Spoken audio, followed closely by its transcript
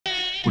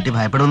കുട്ടി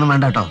ഭയപ്പെടുമൊന്നും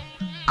വേണ്ട കേട്ടോ.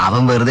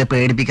 അവൻ വെറുതെ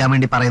പേടിപ്പിക്കാൻ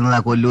വേണ്ടി പറയുന്നതാ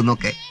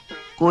കൊല്ലൂന്നൊക്കെ.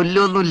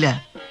 കൊല്ലൊന്നുമില്ല.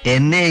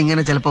 എന്നെ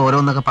ഇങ്ങനെ ചിലപ്പോ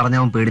ഓരോന്നൊക്കെ പറഞ്ഞ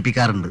അവൻ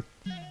പേടിപ്പിക്കാറുണ്ട്.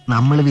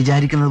 നമ്മൾ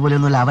വിചാരിക്കുന്നത് പോലെ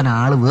ഒന്നുമല്ല, അവൻ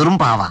ആള് വെറും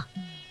പാവാ.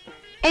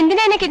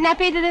 എന്തിനാ എന്നെ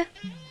കിഡ്നാപ്പ് ചെയ്തത്?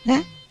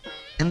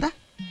 എന്താ?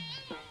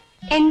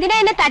 എന്തിനാ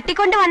എന്നെ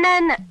തട്ടിക്കൊണ്ട്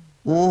വന്നതെന്ന്?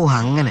 ഓ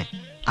അങ്ങനെ.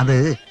 അത്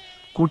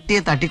കുട്ടിയെ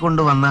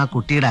തട്ടിക്കൊണ്ടു വന്ന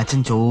കുട്ടിയുടെ അച്ഛൻ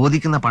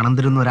ചോദിക്കുന്ന പണം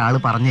തരുന്ന ഒരാള്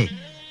പറഞ്ഞേ.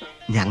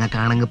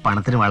 ഞങ്ങൾക്കാണെങ്കിൽ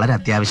പണത്തിന് വളരെ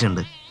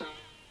അത്യാവശ്യമുണ്ട്.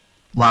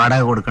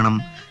 വാടക കൊടുക്കണം,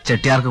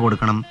 ചെട്ടിയാർക്ക്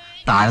കൊടുക്കണം.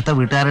 താഴത്തെ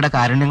വീട്ടുകാരുടെ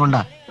കാരുണ്യം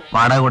കൊണ്ടാ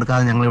വാടക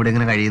കൊടുക്കാതെ ഞങ്ങൾ ഇവിടെ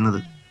ഇങ്ങനെ കഴിയുന്നത്.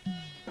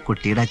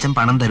 കുട്ടിയുടെ അച്ഛൻ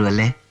പണം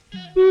തരുമല്ലേ?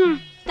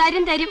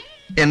 തരും.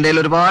 എന്റെ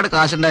ഒരുപാട്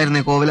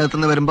കാശുണ്ടായിരുന്നേ.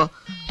 കോവിലത്തുനിന്ന് വരുമ്പോ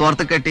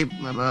തോർത്ത് കെട്ടി.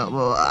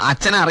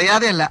 അച്ഛനെ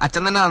അറിയാതെയല്ല,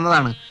 അച്ഛൻ തന്നെ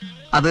തന്നതാണ്.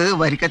 അത്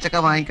വരിക്കച്ചക്ക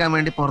വാങ്ങിക്കാൻ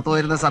വേണ്ടി പുറത്തു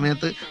പോയിരുന്ന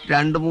സമയത്ത്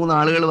 2-3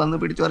 ആളുകൾ വന്ന്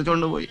പിടിച്ചു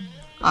പറിച്ചുകൊണ്ട് പോയി.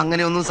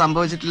 അങ്ങനെയൊന്നും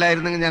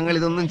സംഭവിച്ചിട്ടില്ലായിരുന്നെങ്കിൽ ഞങ്ങൾ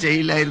ഇതൊന്നും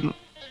ചെയ്യില്ലായിരുന്നു.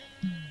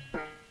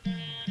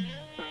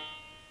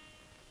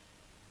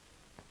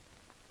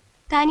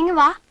 താനിങ്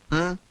വാ,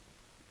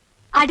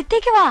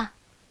 അടുത്തേക്ക് വാ.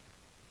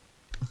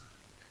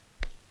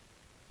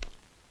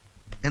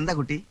 എന്താ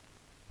കുട്ടി?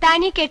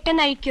 താനീ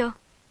കെട്ടെന്ന് അഴിക്കോ?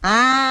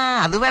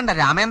 അത് വേണ്ട,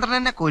 രാമേന്ദ്രൻ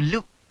എന്നെ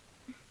കൊല്ലും.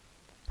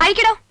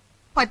 അഴിക്കടോ.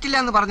 പറ്റില്ല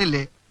എന്ന്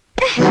പറഞ്ഞില്ലേ?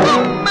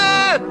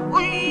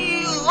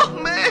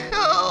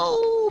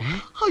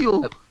 അയ്യോ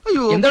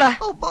അയ്യോ, എന്താ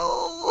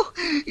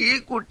ഈ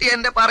കുട്ടി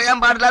എന്റെ പറയാൻ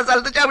പാടില്ല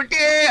സ്ഥലത്ത്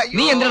ചവിട്ടിയേ.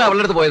 നീ എന്തിനാണ്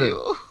അവളുടെ അടുത്ത് പോയത്?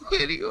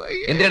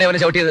 എന്തിനാണ് അവനെ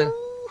ചവിട്ടിയത്?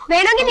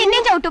 വേണമെങ്കിൽ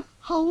നിന്നെയും ചവിട്ടും.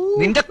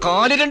 നിന്റെ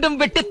കാല് രണ്ടും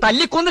വെട്ടി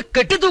തല്ലിക്കൊന്ന്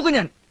കെട്ടിത്തൂക്കും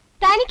ഞാൻ.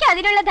 തനിക്ക്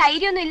അതിനുള്ള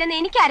ധൈര്യമൊന്നും ഇല്ലെന്ന്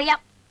എനിക്കറിയാം.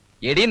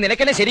 എടി,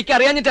 നിനക്കെന്നെ ശരിക്കും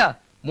അറിയാഞ്ഞിട്ടാ.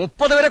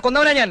 30 വരെ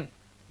കൊന്നവനാ ഞാൻ.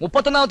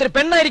 31ാമത്തെ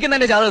പെണ്ണായിരിക്കുന്ന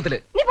എന്റെ ജാതകത്തില്.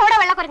 നീ പോടാ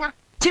വെള്ള കുറഞ്ഞ.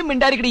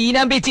 ചിമ്മിണ്ടായിരിക്കടി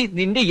ഈനാമ്പേച്ചി.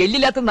 നിന്റെ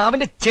എല്ലില്ലാത്ത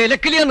നാവിന്റെ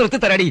ചെലക്കിലിയാ നിർത്തി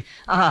തരാടി.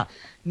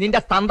 നിന്റെ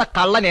തന്ത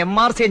കള്ളൻ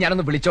MRCയെ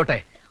ഞാനൊന്ന് വിളിച്ചോട്ടെ.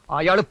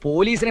 അയാള്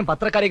പോലീസിനെയും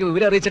പത്രക്കാരെയൊക്കെ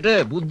വിവരം അറിയിച്ചിട്ട്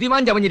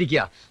ബുദ്ധിമാൻ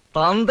ചമഞ്ഞിരിക്കുക.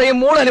 തന്തയും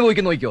മോൾ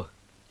അനുഭവിക്കുന്നു. നോക്കിയോ.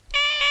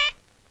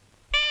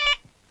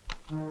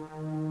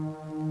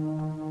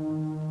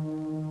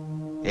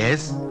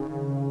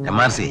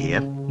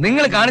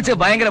 നിങ്ങൾ കാണിച്ച്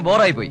ഭയങ്കര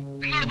ബോറായി പോയി.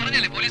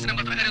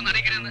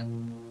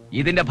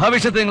 ഇതിന്റെ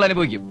ഭവിഷ്യത്ത് നിങ്ങൾ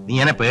അനുഭവിക്കും. നീ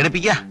എന്നെ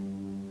പേടിപ്പിക്ക.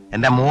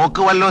 എന്റെ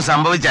മോക്ക് വല്ലതും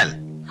സംഭവിച്ചാൽ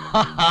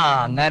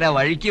അങ്ങനെ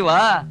വഴിക്ക് വാ.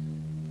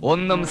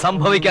 ഒന്നും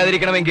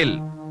സംഭവിക്കാതിരിക്കണമെങ്കിൽ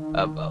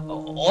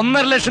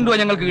 1.5 ലക്ഷം രൂപ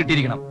ഞങ്ങൾക്ക്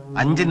കിട്ടിയിരിക്കണം.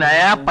 5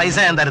 നയാ പൈസ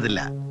ഞാൻ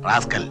തരത്തില്ല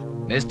റാസ്കൽ.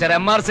 മിസ്റ്റർ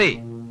MRC,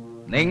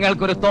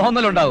 നിങ്ങൾക്കൊരു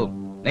തോന്നലുണ്ടാവും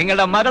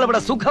നിങ്ങളുടെ മകൾ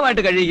ഇവിടെ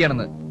സുഖമായിട്ട്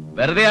കഴിയുകയാണെന്ന്.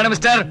 വെറുതെയാണ്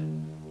മിസ്റ്റർ.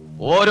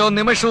 ഓരോ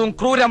നിമിഷവും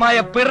ക്രൂരമായ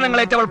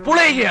പീഡനങ്ങളേറ്റവൾ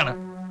പുളയുകയാണ്.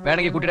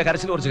 വേണമെങ്കിൽ കുട്ടിയുടെ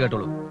കരച്ചിൽ കുറിച്ച്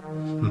കേട്ടോളൂ.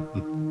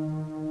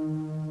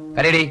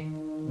 കരയടി.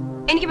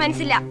 എനിക്ക്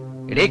മനസ്സില്ല.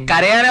 എടീ,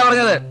 കരയാനാ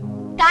പറഞ്ഞത്.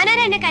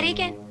 താനാരാ എന്നെ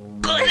കരയിക്കാൻ?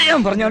 കരയാൻ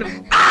പറഞ്ഞാലും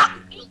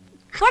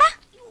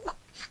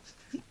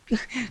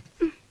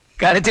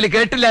കരച്ചിൽ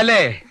കേട്ടില്ല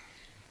അല്ലേ?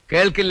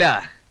 കേൾക്കില്ല.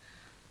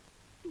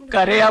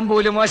 കരയാൻ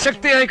പോലും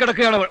അശക്തിയായി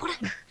കിടക്കുകയാണ്.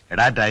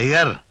 എടാ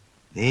ടൈഗർ,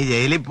 നീ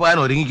ജയിലിൽ പോകാൻ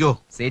ഒരുങ്ങിക്കോ.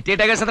 സിറ്റി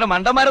ടൈഗേഴ്സ് അത്ര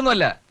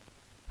മണ്ടന്മാരൊന്നുമല്ല.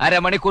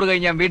 1/2 മണിക്കൂർ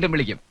കഴിഞ്ഞ് ഞാൻ വീണ്ടും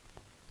വിളിക്കും.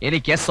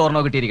 എനിക്ക് എസ് ഓർണോ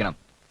കിട്ടിയിരിക്കണം.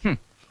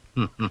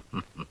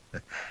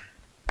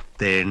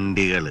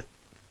 തെണ്ടികള്.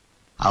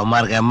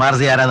 അവന്മാർക്ക്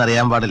MRC ആരാന്ന്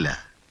അറിയാൻ പാടില്ല.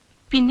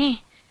 പിന്നെ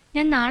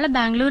ഞാൻ നാളെ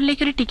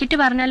ബാംഗ്ലൂരിലേക്ക് ഒരു ടിക്കറ്റ്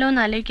പറഞ്ഞാലോ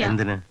എന്ന് ആലോചിക്കാം.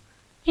 എന്തിന്?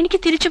 എനിക്ക്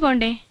തിരിച്ചു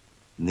പോണ്ടേ?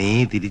 നീ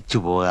തിരിച്ചു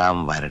പോകാൻ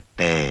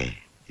വരട്ടെ.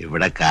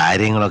 ഇവിടെ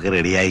കാര്യങ്ങളൊക്കെ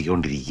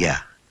റെഡിയായിക്കൊണ്ടിരിക്കുക.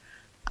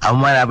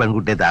 അവന്മാർ ആ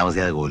പെൺകുട്ടിയെ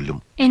താമസിയാതെ കൊല്ലും.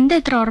 എന്താ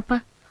എത്ര ഉറപ്പ്?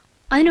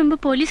 അതിനുമുമ്പ്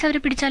പോലീസ് അവരെ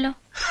പിടിച്ചാലോ?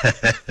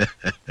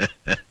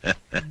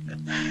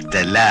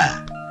 ചെല്ല,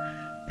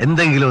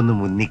 എന്തെങ്കിലും ഒന്ന്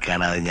മുന്നിൽ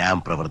കാണാതെ ഞാൻ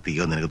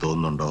പ്രവർത്തിക്കുമെന്ന് എനിക്ക്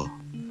തോന്നുന്നുണ്ടോ?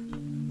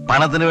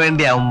 പണത്തിന്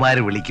വേണ്ടി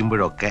അവന്മാര്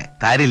വിളിക്കുമ്പോഴൊക്കെ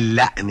തരില്ല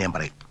എന്ന് ഞാൻ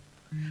പറയും.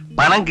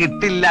 പണം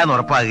കിട്ടില്ല എന്ന്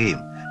ഉറപ്പാകുകയും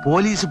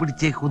പോലീസ്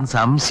പിടിച്ചേക്കും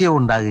സംശയം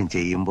ഉണ്ടാകുകയും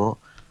ചെയ്യുമ്പോ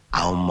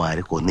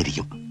അവന്മാര്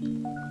കൊന്നിരിക്കും.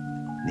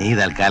 നീ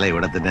തൽക്കാലം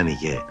ഇവിടെ തന്നെ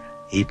നിക്ക്.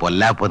 ഈ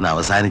പൊല്ലാപ്പൊന്ന്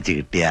അവസാനിച്ച്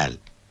കിട്ടിയാൽ.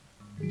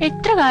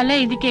 എത്ര കാലം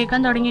ഇത് കേൾക്കാൻ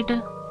തുടങ്ങിയിട്ട്?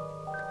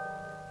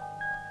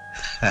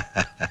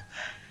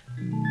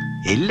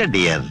 ഇല്ല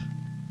ഡിയർ,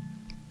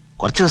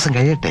 കുറച്ചു ദിവസം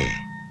കഴിയട്ടെ.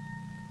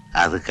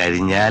 അത്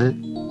കഴിഞ്ഞാൽ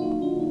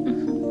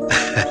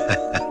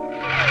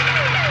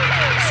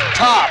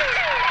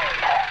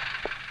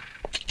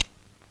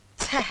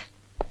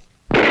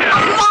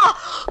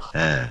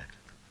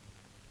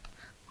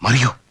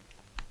മറിയോ.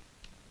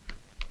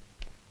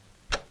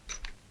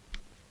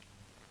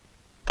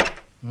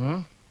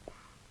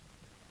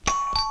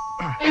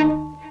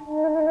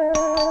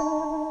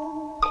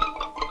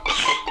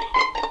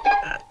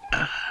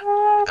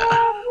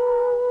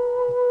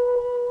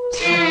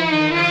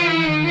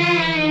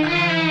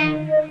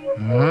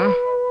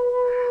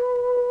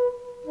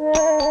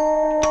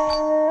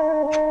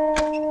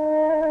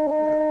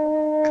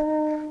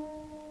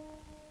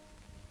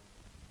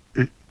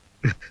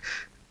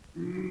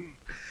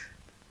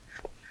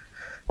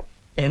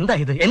 എന്താ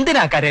ഇത്?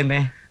 എന്തിനാ കരയുന്നേ?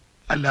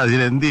 അല്ല,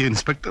 അതിലെന്ത്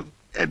ഇൻസ്പെക്ടർ,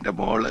 എന്റെ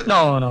മോള്. നോ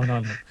നോ നോ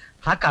നോ,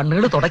 ആ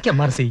കണ്ണുകൾ തുടയ്ക്കാം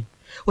MRC.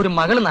 ഒരു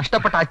മകള്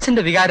നഷ്ടപ്പെട്ട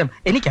അച്ഛന്റെ വികാരം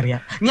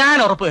എനിക്കറിയാം. ഞാൻ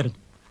ഉറപ്പ് തരുന്നു,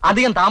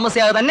 അധികം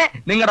താമസിയാതെ തന്നെ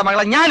നിങ്ങളുടെ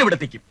മകളെ ഞാൻ ഇവിടെ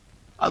എത്തിക്കും.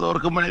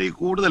 അതോർക്കുമ്പോഴേ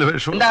കൂടുതൽ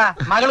വിഷമം. എന്താ,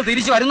 മകള്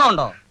തിരിച്ചു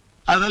വരുന്നുണ്ടോ?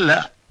 അതല്ല,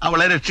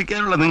 അവളെ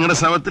രക്ഷിക്കാനുള്ള നിങ്ങളുടെ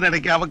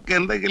ശ്രമത്തിനിടയ്ക്ക് അവക്ക്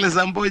എന്തെങ്കിലും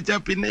സംഭവിച്ചാ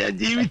പിന്നെ ഞാൻ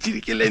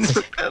ജീവിച്ചിരിക്കില്ല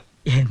ഇൻസ്പെക്ടർ.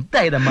 എന്താ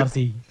എന്തായത് MRC?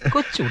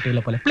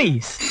 കൊച്ചുകുട്ടികളെ പോലെ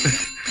പ്ലീസ്.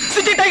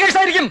 സിറ്റി ടൈഗേഴ്സ്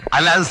ആയിരിക്കും.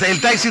 അല്ല, അത് സെയിൽ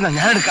ടാക്സി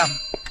ഞാൻ എടുക്കാം.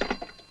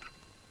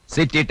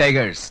 City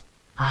tigers.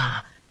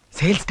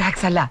 സെയിൽസ്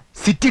ടാക്സ് അല്ല,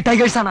 സിറ്റി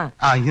ടൈഗേഴ്സ് ആണ്.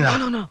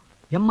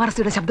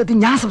 MRCയുടെ ശബ്ദത്തിൽ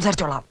ഞാൻ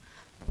സംസാരിച്ചോളാം.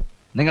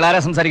 നിങ്ങൾ ആരാ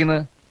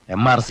സംസാരിക്കുന്നത്?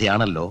 MRC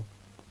ആണല്ലോ.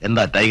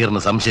 എന്താ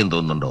ടൈഗറിന് സംശയം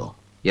തോന്നുന്നുണ്ടോ?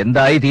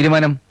 എന്തായി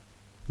തീരുമാനം?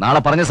 നാളെ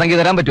പറഞ്ഞ സംഖ്യ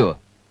തരാൻ പറ്റുമോ?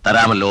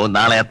 തരാമല്ലോ.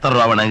 നാളെ എത്ര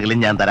രൂപ വേണമെങ്കിലും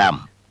ഞാൻ തരാം.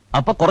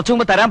 അപ്പൊ കുറച്ചു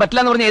മുമ്പ് തരാൻ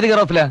പറ്റില്ല എന്ന് പറഞ്ഞ ഏത്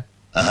കയറോഫില?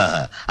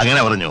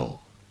 അങ്ങനെ പറഞ്ഞോ?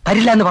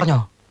 തരില്ല എന്ന് പറഞ്ഞോ?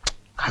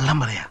 കള്ളം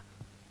പറയാ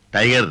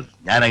ടൈഗർ.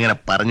 ഞാൻ അങ്ങനെ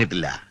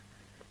പറഞ്ഞിട്ടില്ല.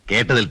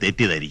 കേട്ടതിൽ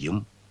തെറ്റിയതായിരിക്കും.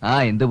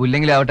 എന്ത്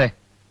പുല്ലെങ്കിലും ആവട്ടെ.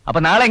 അപ്പൊ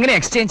നാളെ എങ്ങനെ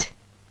എക്സ്ചേഞ്ച്?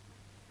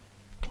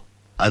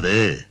 അത്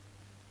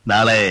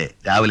നാളെ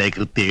രാവിലെ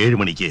കൃത്യം 7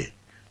 മണിക്ക്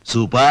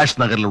സുഭാഷ്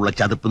നഗറിലുള്ള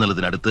ചതുപ്പ്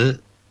നിലത്തിനടുത്ത്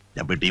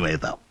ഞാൻ പെട്ടിയുമായി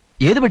എത്താം.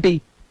 ഏത് പെട്ടി?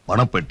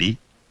 പണപ്പെട്ടി.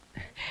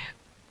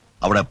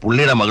 അവിടെ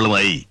പുള്ളിയുടെ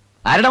മകളുമായി.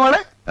 ആരുടെ മകള്?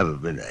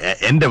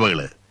 എന്റെ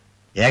മകള്,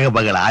 ഏക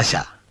മകൾ ആശ.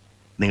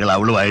 നിങ്ങൾ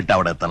അവളുമായിട്ട്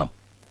അവിടെ എത്തണം.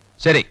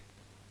 ശരി,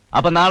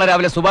 അപ്പൊ നാളെ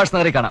രാവിലെ സുഭാഷ്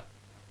നഗറിൽ കാണാം.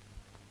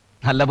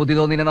 നല്ല ബുദ്ധി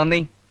തോന്നിന് നന്ദി.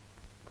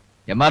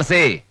 MRC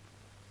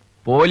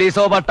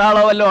പോലീസോ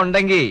പട്ടാളോ വല്ലോ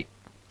ഉണ്ടെങ്കിൽ?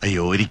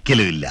 അയ്യോ,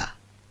 ഒരിക്കലും ഇല്ല.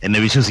 എന്നെ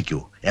വിശ്വസിക്കൂ.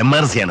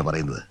 MRC ആണ്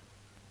പറയുന്നത്.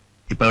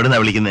 ഇപ്പൊ എവിടുന്നാ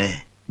വിളിക്കുന്നേ?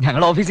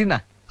 ഞങ്ങൾ ഓഫീസിൽ നിന്നാ.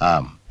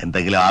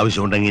 എന്തെങ്കിലും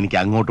ആവശ്യമുണ്ടെങ്കിൽ എനിക്ക്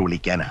അങ്ങോട്ട്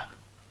വിളിക്കാനാ.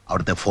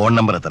 അവിടുത്തെ ഫോൺ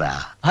നമ്പർ എത്ര?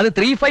 അത്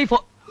 354.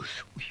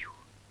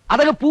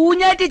 അതൊക്കെ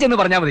പൂഞ്ഞാറ്റി ചെന്ന്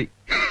പറഞ്ഞാ മതി.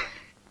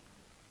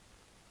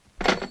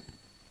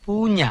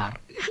 പൂഞ്ഞാർ.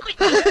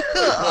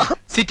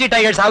 സിറ്റി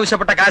ടൈഗേഴ്സ്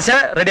ആവശ്യപ്പെട്ട കാശ്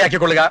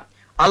റെഡിയാക്കിക്കൊള്ളുക.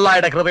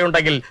 അള്ളായുടെ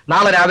കൃപയുണ്ടെങ്കിൽ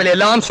നാളെ രാവിലെ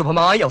എല്ലാം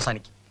ശുഭമായി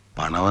അവസാനിക്കും.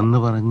 പണമെന്ന്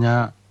പറഞ്ഞ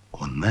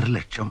 1.5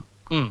 ലക്ഷം.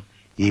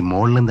 ഈ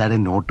മോളിലും താഴെ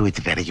നോട്ട്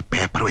വെച്ചിട്ട് ഇടയ്ക്ക്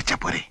പേപ്പർ വെച്ചാ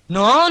പോരെ?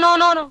 No no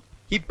no no.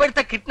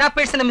 ഇപ്പോഴത്തെ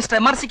കിഡ്നാപ്പേഴ്സിനെ മിസ്റ്റർ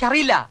MRCക്ക്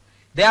അറിയില്ല.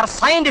 They are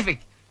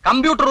scientific.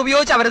 കമ്പ്യൂട്ടർ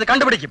ഉപയോഗിച്ച് അവരത്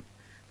കണ്ടുപിടിക്കും.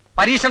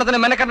 പരീക്ഷണത്തിന്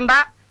മെനക്കെടണ്ട.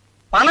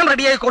 പണം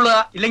റെഡിയായിക്കൊള്ളുക,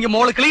 ഇല്ലെങ്കിൽ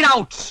മോള് ക്ലീൻ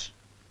ഔട്ട്.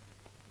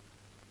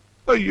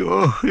 അയ്യോ,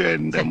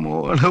 എന്റെ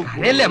മോള്.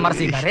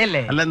 MRC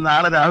കരയല്ലേ? അല്ല,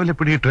 നാളെ രാവിലെ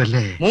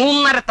പിടികിട്ടുമല്ലേ?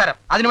 3.5 തരം.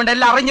 അതിനുവേണ്ട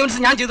എല്ലാ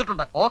അറേഞ്ച്മെന്റ്സും ഞാൻ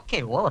ചെയ്തിട്ടുണ്ട്. Okay,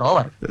 over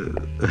over.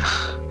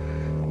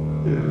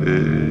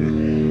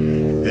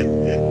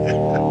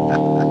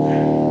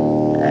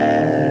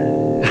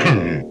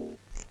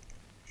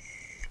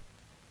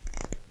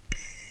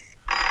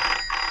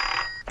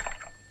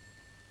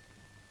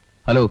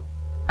 ഹലോ.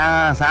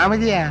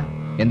 സ്വാമിജിയാ?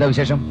 എന്താ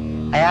വിശേഷം?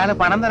 അയാള്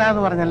പണം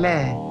തരാന്ന് പറഞ്ഞല്ലേ?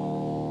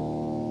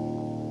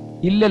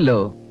 ഇല്ലല്ലോ.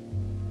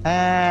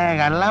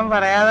 കള്ളം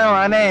പറയാതെ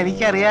മോനെ,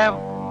 എനിക്കറിയാം.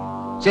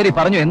 ശരി,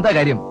 പറഞ്ഞു. എന്താ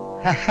കാര്യം?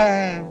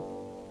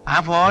 ആ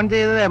ഫോൺ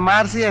ചെയ്തത്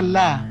MRC അല്ല,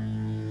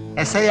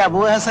 SI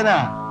അബൂഹസനാ.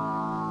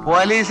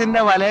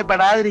 പോലീസിന്റെ വലയിൽ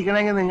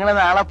പെടാതിരിക്കണമെങ്കിൽ നിങ്ങൾ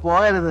നാളെ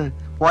പോകരുത്.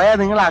 പോയാ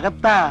നിങ്ങൾ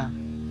അകത്താ.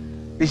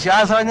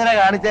 വിശ്വാസവഞ്ചന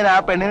കാണിച്ചാൽ ആ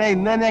പെണ്ണിനെ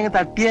ഇന്ന് തന്നെ അങ്ങ്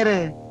തട്ടിയര്.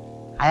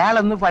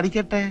 അയാളൊന്ന്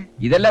പഠിക്കട്ടെ.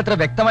 ഇതെല്ലാം അത്ര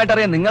വ്യക്തമായിട്ട്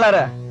അറിയാം.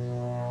 നിങ്ങളാരാ?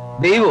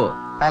 ദൈവോ?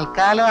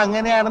 തൽക്കാലം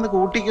അങ്ങനെയാണെന്ന്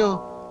കൂട്ടിക്കോ.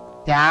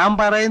 ഞാൻ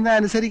പറയുന്ന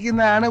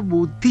അനുസരിക്കുന്നതാണ്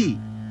ബുദ്ധി.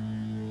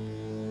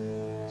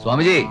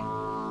 സ്വാമിജി,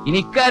 ഇനി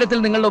ഇക്കാര്യത്തിൽ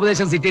നിങ്ങളുടെ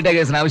ഉപദേശം സിറ്റി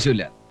ടൈഗേഴ്സിന്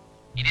ആവശ്യമില്ല.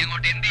 ഇനി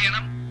അങ്ങോട്ട് എന്ത്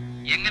ചെയ്യണം,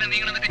 എങ്ങനെ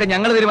നീങ്ങണമെന്നൊക്കെ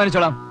ഞങ്ങൾ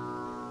തീരുമാനിച്ചോളാം.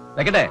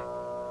 വെക്കട്ടെ?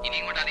 ഇനി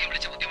ഇങ്ങോട്ട് അധികം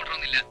വിളിച്ച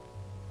ബുദ്ധിമുട്ടൊന്നുമില്ല.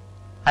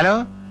 Hello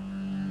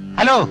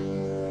hello.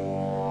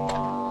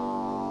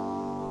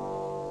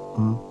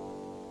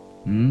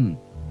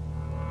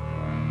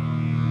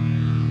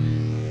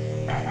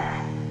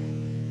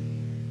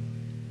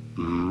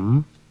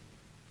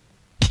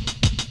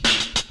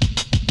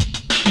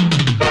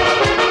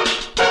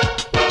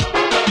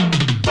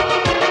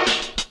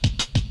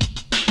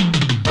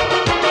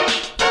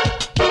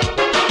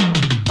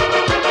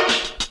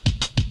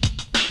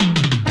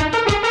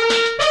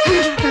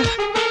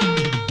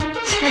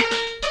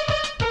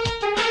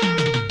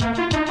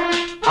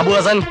 അബു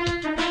ഹസൻ,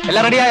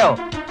 എല്ലാം റെഡിയായോ?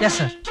 Yes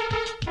sir.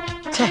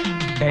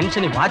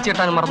 ടെൻഷന് വാച്ച്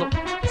കെട്ടാനും മറന്നു.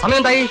 സമയം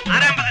എന്തായി?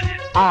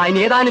 ഇനി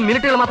ഏതാനും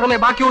മിനിറ്റുകൾ മാത്രമേ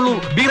ബാക്കിയുള്ളൂ.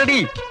 Be ready.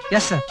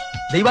 Yes sir.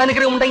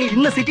 ദൈവാനുഗ്രഹം ഉണ്ടെങ്കിൽ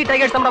ഇന്ന് സിറ്റി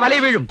ടൈഗേഴ്സ് നമ്മുടെ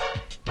വലയിൽ വീഴും.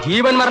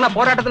 ജീവൻ മരണ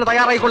പോരാട്ടത്തിന്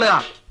തയ്യാറായിക്കൊള്ളുക.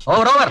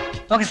 Over over.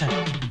 Okay sir.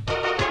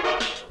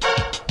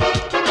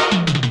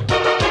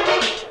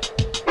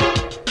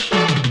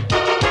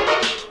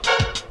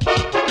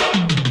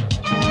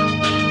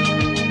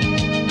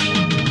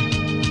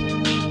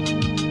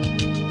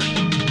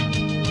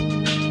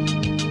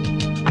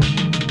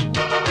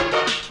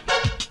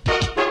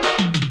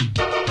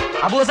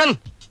 Abu Hasan,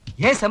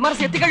 MRC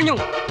എത്തിക്കഴിഞ്ഞു.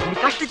 ഇനി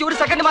കഷ്ടിച്ച് 1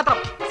 സെക്കൻഡ് മാത്രം.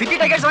 സിറ്റി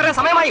ടൈഗേഴ്സ് വരാൻ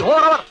സമയമായി.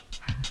 Over over.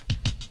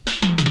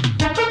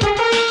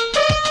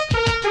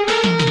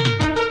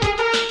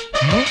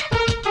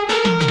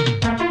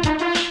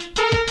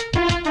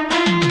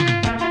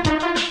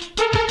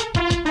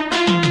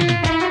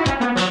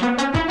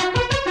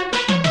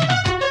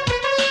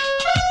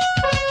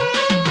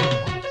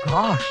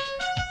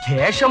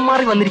 വേഷം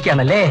മാറി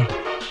വന്നിരിക്കുകയാണല്ലേ.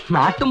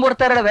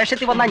 നാട്ടുമ്പുറത്തുകാരുടെ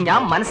വേഷത്തിൽ വന്നാൽ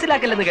ഞാൻ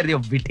മനസ്സിലാക്കില്ലെന്ന് കരുതിയോ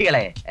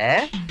വിട്ടികളെ?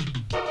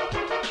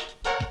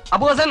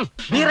 അബു ഹസൻ,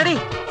 നീ റെഡി?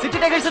 സിറ്റി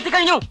ടൈഗേഴ്സ്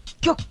എത്തിക്കഴിഞ്ഞു.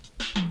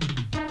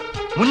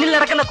 മുന്നിൽ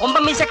നടക്കുന്ന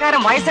കൊമ്പൻ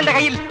മീശക്കാരൻ വയസ്സിന്റെ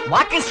കയ്യിൽ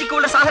വാക്കിംഗ്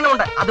സ്റ്റിക്കുള്ള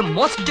സാധനമുണ്ട്. അത്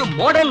മോസ്റ്റ്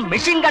മോഡേൺ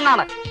മെഷീൻ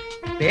ഗണ്ണാണ്.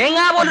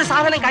 തേങ്ങാ പോലൊരു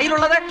സാധനം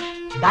കയ്യിലുള്ളത്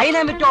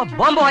ഡൈനാമിറ്റോ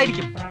ബോംബോ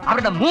ആയിരിക്കും.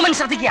 അവരുടെ മൂവ്മെന്റ്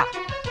ശ്രദ്ധിക്കുക.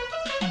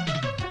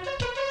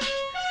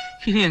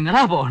 ഇനി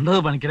എങ്ങനാ പോണ്ടത്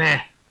പണിക്കരെ?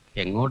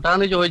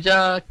 എങ്ങോട്ടാന്ന് ചോദിച്ചാ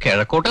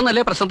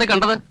കിഴക്കോട്ടെന്നല്ലേ പ്രശ്നത്തെ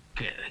കണ്ടത്.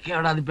 കിഴക്ക്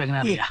എവിടെ അതിപ്പോ എങ്ങനെ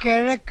അറിയാം?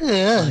 കിഴക്ക്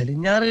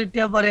അലിഞ്ഞാറ്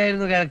കിട്ടിയാ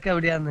പറയായിരുന്നു കിഴക്ക്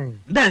എവിടെയാന്ന്.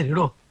 എന്താ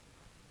ഇടോ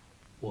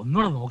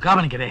ഒന്നുകൂടെ നോക്കാൻ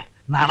എനിക്കേ.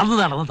 നടന്ന്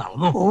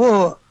തളർന്നു. ഓ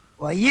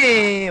വയ്യേ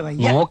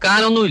വയ്യ.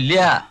 നോക്കാനൊന്നും ഇല്ല,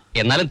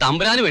 എന്നാലും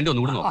തമ്പുരാന് വേണ്ടി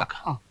ഒന്നുകൂടി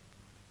നോക്കാം.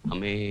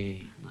 അമ്മേ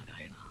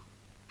നാരായണ.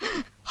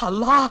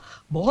 അല്ലാ,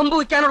 ബോംബ്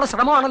വയ്ക്കാനുള്ള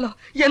ശ്രമമാണല്ലോ.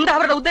 എന്താ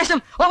അവരുടെ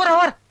ഉദ്ദേശം? Over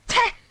over.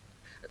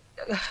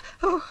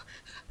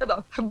 Hello,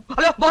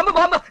 bomb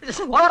bomb.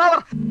 Over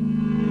over.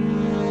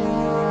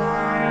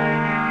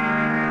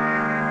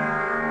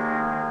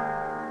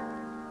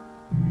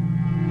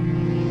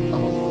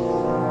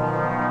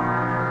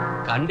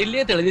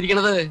 കണ്ടില്ലേ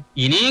തെളിഞ്ഞിരിക്കണത്?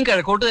 ഇനിയും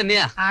കിഴക്കോട്ട്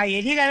തന്നെയാ.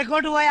 ഇനി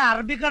കിഴക്കോട്ട് പോയ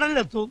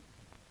അറബിക്കടലിലെത്തും.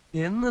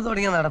 എന്ന്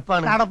തുടങ്ങിയ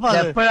നടപ്പാണ്. നടപ്പാണ്.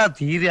 എപ്പോഴാ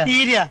തീര?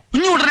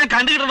 ഇനി ഉടനെ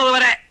കണ്ടുകിട്ടുന്നത്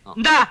വരെ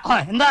എന്താ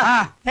എന്താ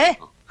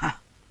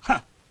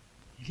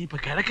ഇനിയിപ്പൊ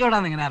കിഴക്ക്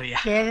എവിടാന്ന് എങ്ങനെ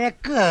അറിയാം?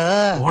 കിഴക്ക്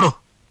ഓടോ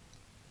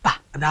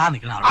അതാ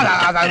നിക്കണം.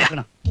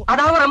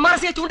 അതാ അവർ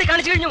MRC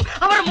ചൂണ്ടിക്കാണിച്ചു കഴിഞ്ഞു.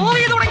 അവർ മൂവ്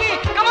ചെയ്ത് തുടങ്ങി.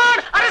 Come on,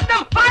 arrest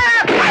them,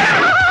 fire!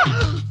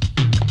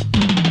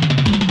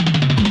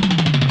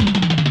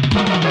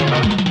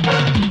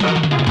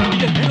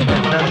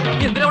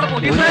 എന്തിനാ അവിടെ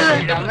പോലീസ്?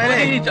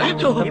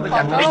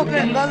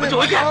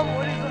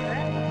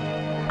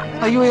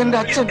 അയ്യോ എന്റെ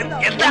അച്ഛൻ.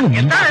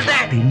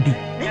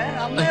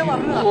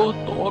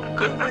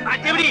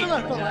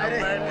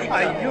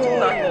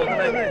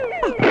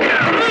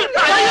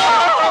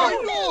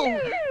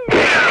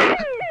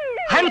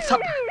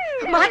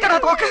 മാറ്റടാ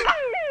തോക്ക്.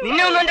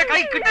 നിന്നെ ഒന്നും എന്റെ കൈ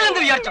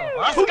കിട്ടില്ലെന്ന് വിചാരിച്ചോ?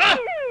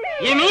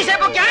 ഈ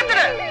മീശപ്പോ ക്യാരക്ടർ.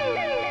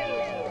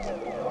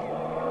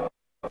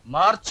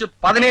 മാർച്ച്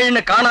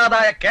 17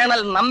 കാണാതായ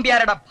കേണൽ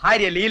നമ്പ്യാരുടെ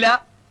ഭാര്യ ലീല,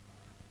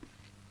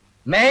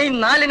 മെയ്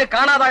 4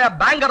 കാണാതായ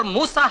ബാങ്കർ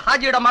മൂസ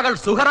ഹാജിയുടെ മകൾ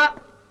സുഹറ,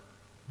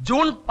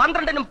 ജൂൺ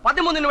 12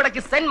 13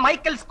 ഇടയ്ക്ക് സെന്റ്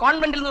മൈക്കൽസ്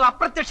കോൺവെന്റിൽ നിന്ന്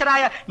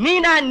അപ്രത്യക്ഷരായ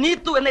നീന,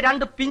 നീത്തു എന്ന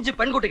 2 പിഞ്ച്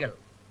പെൺകുട്ടികൾ.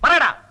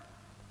 പറയടാ,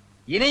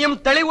 ഇനിയും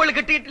തെളിവുകൾ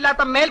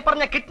കിട്ടിയിട്ടില്ലാത്ത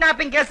മേൽപ്പറഞ്ഞ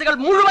കിഡ്നാപ്പിംഗ് കേസുകൾ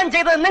മുഴുവൻ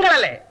ചെയ്തത്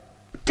നിങ്ങളല്ലേ?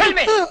 Tell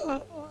me.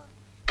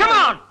 Come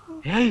on.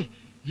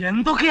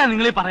 എന്തൊക്കെയാ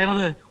നിങ്ങൾ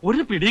പറയണത്?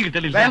 ഒരു പിടിയും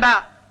കിട്ടലില്ല. വേണ്ട.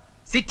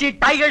 സിറ്റി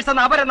ടൈഗേഴ്സ്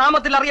എന്ന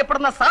അപരനാമത്തിൽ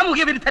അറിയപ്പെടുന്ന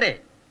സാമൂഹ്യ വിരുദ്ധരെ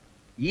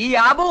ഈ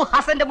അബു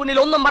ഹസന്റെ മുന്നിൽ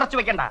ഒന്നും മറച്ചു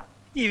വെക്കണ്ട.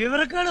 ഈ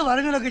വിവരക്കാട്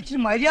പറഞ്ഞതൊക്കെ ഇച്ചിരി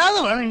മര്യാദ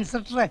വേണം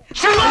ഇൻസ്പെക്ടറെ.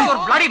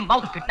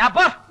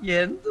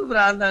 എന്ത്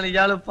ഭ്രാന്താണ്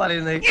ഇയാള്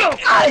പറയുന്നത്?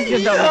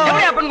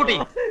 എവിടെയാ പെൺകുട്ടി?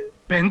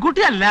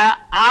 പെൺകുട്ടിയല്ല,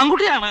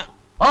 ആൺകുട്ടിയാണ്.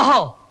 ഓഹോ,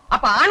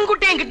 അപ്പൊ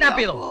ആൺകുട്ടിയെ കിഡ്നാപ്പ്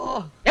ചെയ്തോ?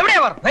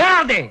 എവിടെയവർ?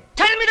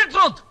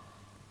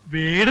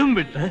 വീടും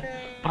വിട്ട്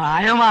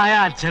പ്രായമായ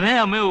അച്ഛനെ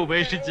അമ്മയെ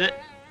ഉപേക്ഷിച്ച്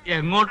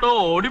എങ്ങോട്ടോ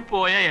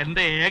ഓടിപ്പോയ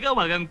എന്റെ ഏക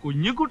മകൻ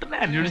കുഞ്ഞുകുട്ടനെ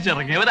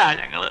അന്വേഷിച്ചിറങ്ങിയവരാ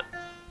ഞങ്ങള്.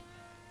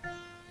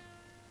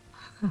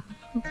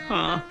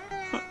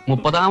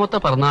 30ാമത്തെ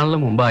പിറന്നാളിന്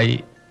മുമ്പായി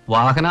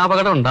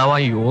വാഹനാപകടം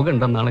ഉണ്ടാവാൻ യോഗ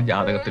ഉണ്ടെന്നാണ്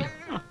ജാതകത്തിൽ.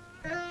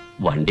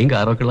 വണ്ടിയും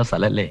കാറൊക്കെ ഉള്ള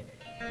സ്ഥലല്ലേ,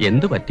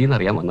 എന്തു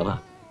പറ്റിയെന്നറിയാൻ വന്നതാ.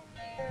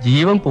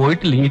 ജീവൻ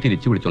പോയിട്ടില്ലെങ്കിൽ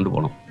തിരിച്ചു വിളിച്ചോണ്ട്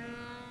പോണം.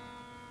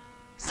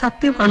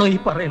 സത്യമാണോ ഈ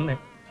പറയുന്നത്?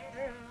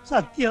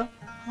 സത്യം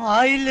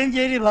ആയില്ലും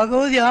ശരി,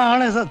 ഭഗവതി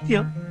ആണ്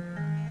സത്യം.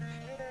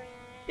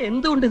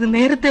 എന്തുകൊണ്ട് ഇത്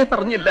നേരത്തെ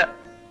പറഞ്ഞില്ല?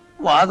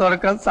 വാ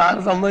തുറക്കാൻ സാറ്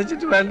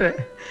സമ്മതിച്ചിട്ട് വേണ്ടേ?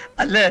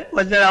 അല്ലേ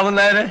വലിയ രാമൻ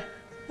നായരെ?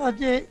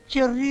 അതെ,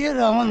 ചെറിയ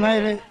രാമൻ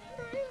നായരെ.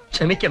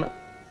 ക്ഷമിക്കണം,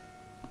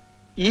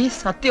 ഈ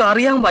സത്യം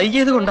അറിയാൻ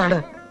വൈകിയത് കൊണ്ടാണ്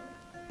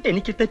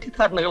എനിക്ക്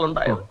തെറ്റിദ്ധാരണകൾ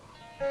ഉണ്ടായത്.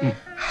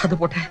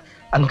 അതുപോട്ടെ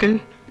അങ്കിൾ,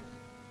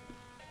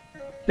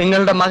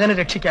 നിങ്ങളുടെ മകനെ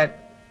രക്ഷിക്കാൻ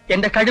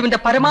എന്റെ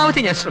കഴിവിന്റെ പരമാവധി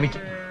ഞാൻ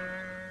ശ്രമിക്കും.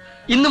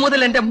 ഇന്നു മുതൽ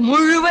എന്റെ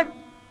മുഴുവൻ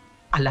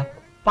അല്ല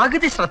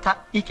പകുതി ശ്രദ്ധ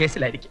ഈ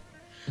കേസിലായിരിക്കും.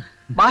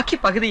 ബാക്കി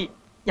പകുതി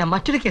ഞാൻ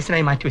മറ്റൊരു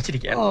കേസിനായി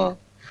മാറ്റിവെച്ചിരിക്കുകയാണ്.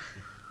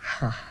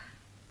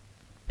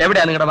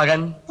 എവിടെയാ നിങ്ങളുടെ മകൻ?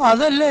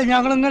 അതല്ലേ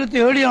ഞങ്ങൾ ഇങ്ങനെ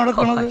തേടി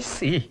നടക്കുന്നത്.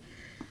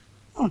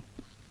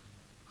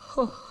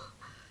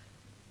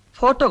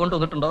 ഫോട്ടോ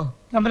കൊണ്ടുവന്നിട്ടുണ്ടോ?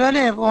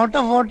 തമ്പുരാനെ,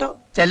 ഫോട്ടോ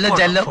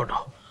ചെല്ല ഫോട്ടോ.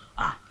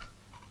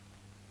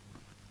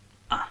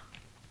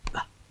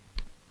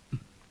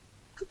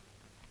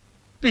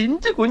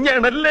 പിഞ്ചു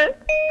കുഞ്ഞാണല്ലേ?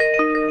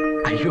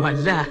 അയ്യോ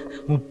അല്ല,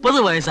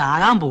 30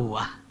 വയസ്സാകാൻ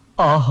പോവാ.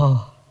 ഓഹോ,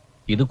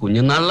 ഇത്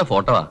കുഞ്ഞുനാളിലെ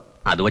ഫോട്ടോവാ,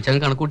 അത്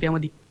വെച്ചങ്ങ് കണക്കൂട്ടിയാ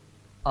മതി.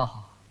 ഓഹോ,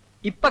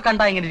 ഇപ്പൊ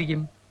കണ്ടാ എങ്ങനെ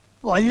ഇരിക്കും?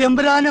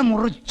 വല്യമ്പുരാനെ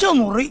മുറിച്ച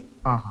മുറി.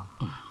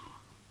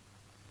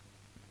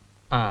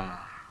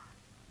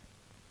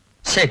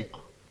 ശരി,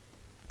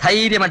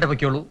 ധൈര്യമായിട്ട്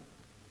പൊയ്ക്കോളൂ.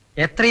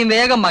 എത്രയും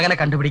വേഗം മകനെ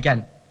കണ്ടുപിടിക്കാൻ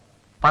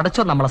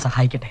പടച്ചോ നമ്മളെ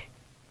സഹായിക്കട്ടെ.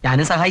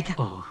 ഞാനും സഹായിക്കാം.